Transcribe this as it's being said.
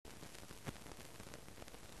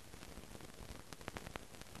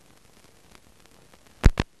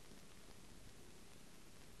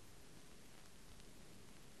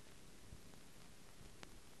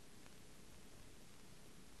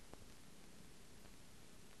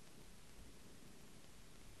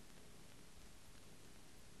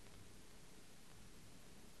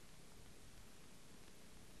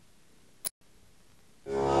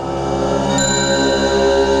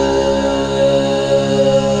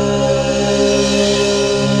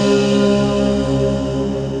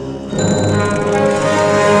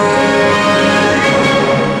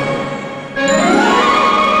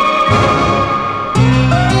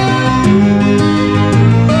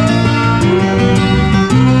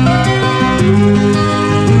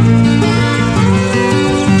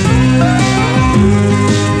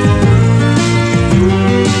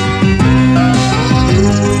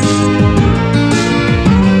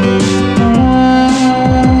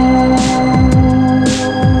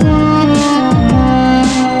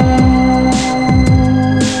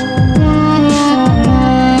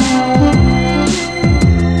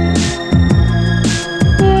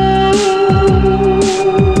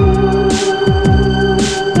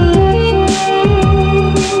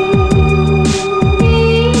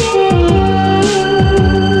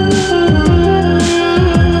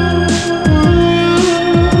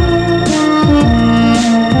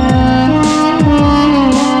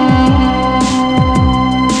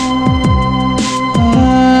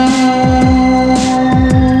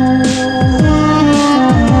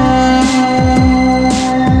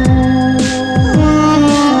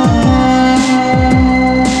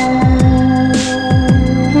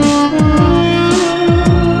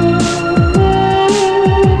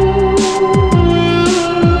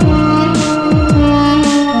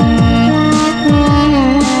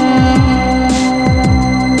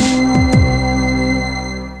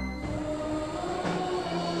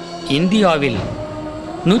இந்தியாவில்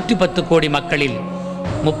 110 கோடி மக்களில்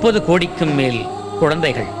 30 கோடிக்கும் மேல்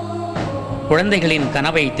குழந்தைகள். குழந்தைகளின்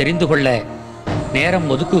கனவை தெரிந்து கொள்ள நேரம்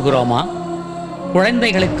ஒதுக்குகிறோமா?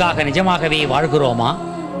 குழந்தைகளுக்காக நிஜமாகவே வாழ்கிறோமா?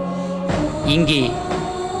 இங்கே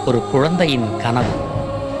ஒரு குழந்தையின் கனவு.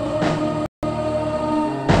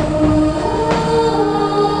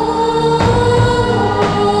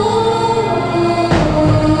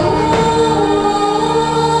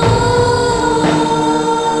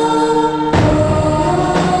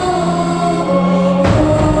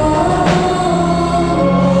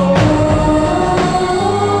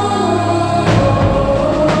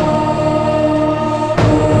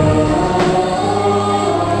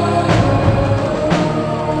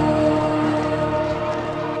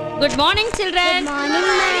 Good morning, children. Good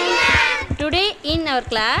morning, ma'am. Today in our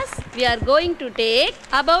class, we are going to take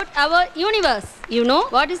about our universe. You know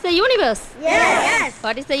what is the universe? Yes.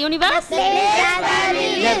 What is the universe? The place where we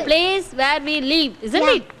live. The place where we live, isn't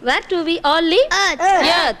it? Where do we all live? Earth.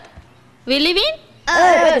 Earth. We live in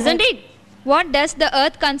Earth. Isn't it? What does the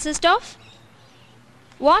earth consist of?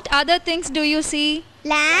 What other things do you see?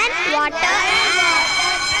 Land, water,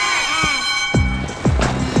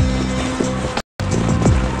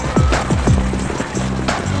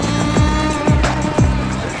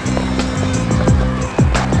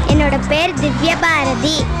 என்னோட பேர் திவ்ய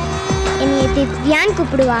பாரதி. என்னைய திவ்யான்னு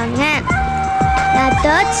கூப்பிடுவாங்க. நான்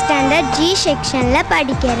 3rd standard G செக்ஷனில்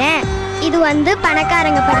படிக்கிறேன். இது வந்து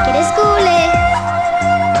பணக்காரங்க படிக்கிற ஸ்கூலு.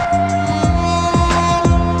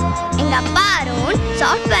 எங்கள் அப்பா அருண்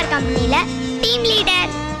சாஃப்ட்வேர் கம்பெனியில் டீம்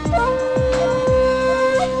லீடர்.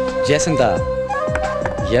 ஜெயசந்தா,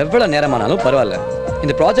 எவ்வளவு நேரமானாலும் பரவாயில்ல,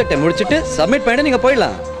 இந்த ப்ராஜெக்டை முடிச்சிட்டு சப்மிட் பண்ணிட்டு நீங்க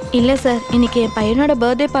போயிடலாம். இல்லை சார், இன்னைக்கு என் பையனோட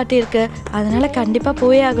பர்த்டே பார்ட்டி இருக்கு, அதனால கண்டிப்பாக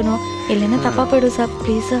போயே ஆகணும். இல்லைன்னா தப்பாக போயிடும் சார்,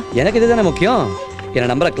 ப்ளீஸ் சார். எனக்கு இதுதானே முக்கியம். என்ன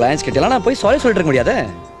நம்புற கிளையன்ஸ் கிட்டலாம் நான் போய் சாரி சொல்லிட்டு இருக்க முடியாதே.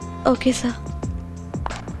 Okay sir.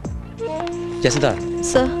 ஜெயசந்தா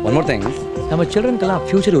sir, one more thing, நம்ம சில்ட்ரனுக்கெல்லாம்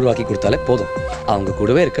ஃபியூச்சர் உருவாக்கி கொடுத்தாலே போதும். அவங்க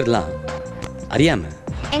கூடவே இருக்கிறதுலாம் அறியாம.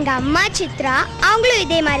 எங்கள் அம்மா சித்ரா, அவங்களும்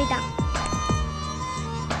இதே மாதிரி தான்.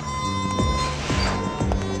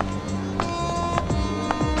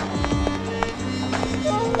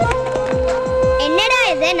 என்னடா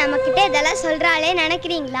இது நம்ம கிட்ட இதெல்லாம் சொல்றாளே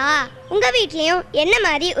நினைக்கிறீங்களா? உங்க வீட்லயும் என்ன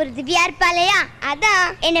மாதிரி ஒரு திவ்யா இருப்பாளையா? அதான்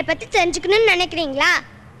என்னை பத்தி தெரிஞ்சுக்கணும்னு நினைக்கிறீங்களா?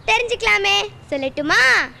 தெரிஞ்சுக்கலாமே, சொல்லட்டுமா?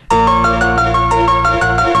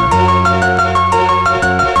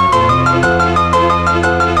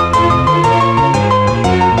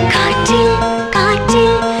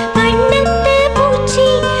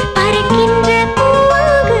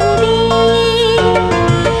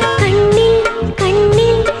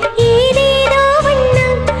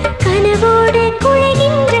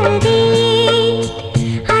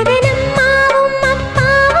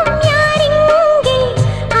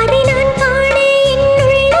 அதை நான் காண என்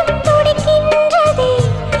உள்ளம் துடிக்கின்றது.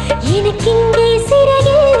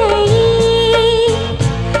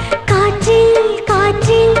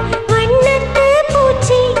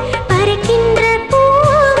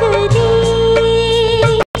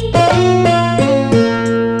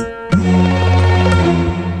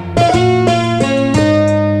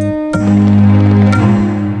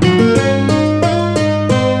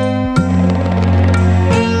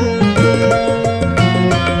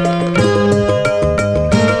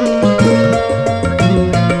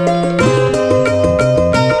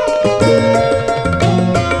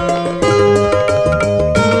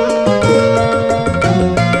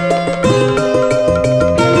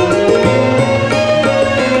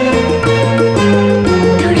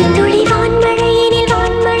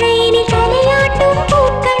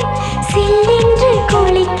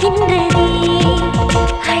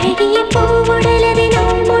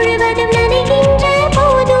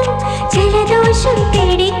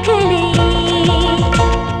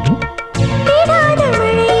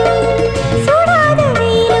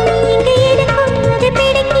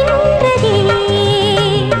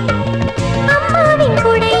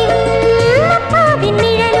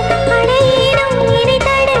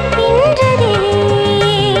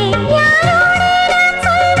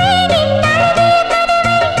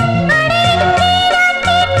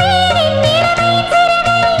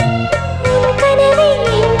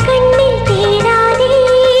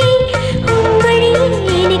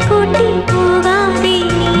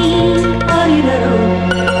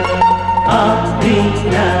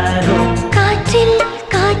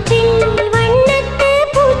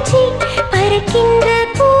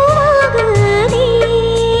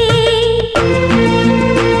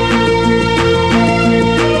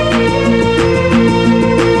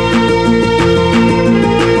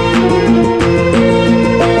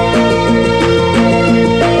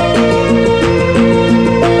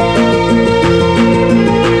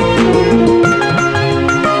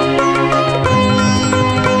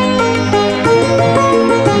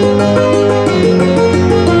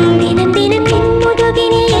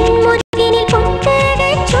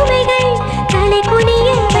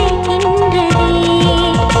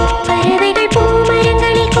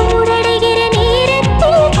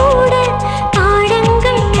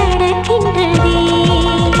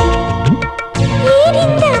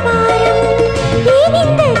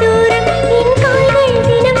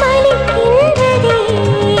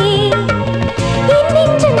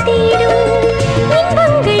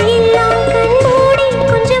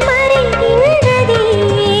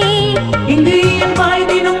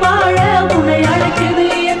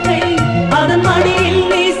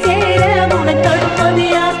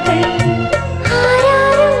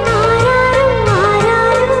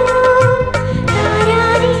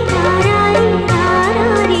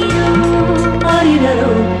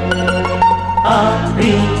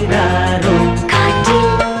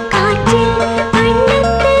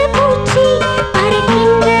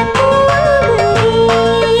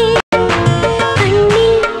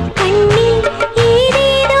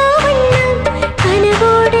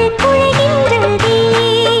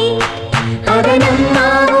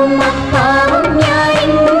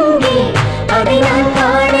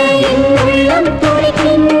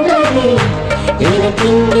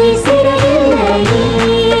 எனக்கிங்கே சிறையில்லையே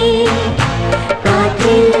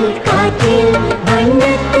காற்றில் காற்றில்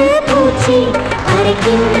வண்ணத்து பூச்சி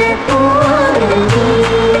அரைக்கின்ற பூவாகவே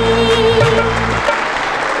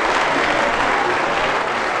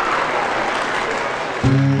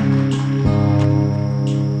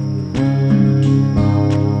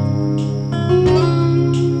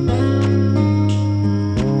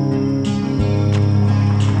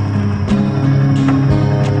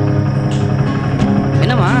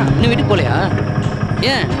வீட்டுக்கு போலையா?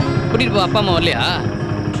 ஏன் கூட்டிட்டு போ, அப்பா அம்மா வரலையா?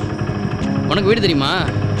 உனக்கு வீடு தெரியுமா?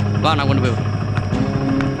 வா, நான் கொண்டு போய் விடுறேன்.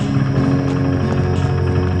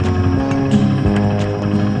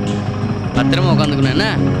 பத்திரமா உட்காந்துக்கணும். என்ன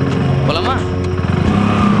போலாமா?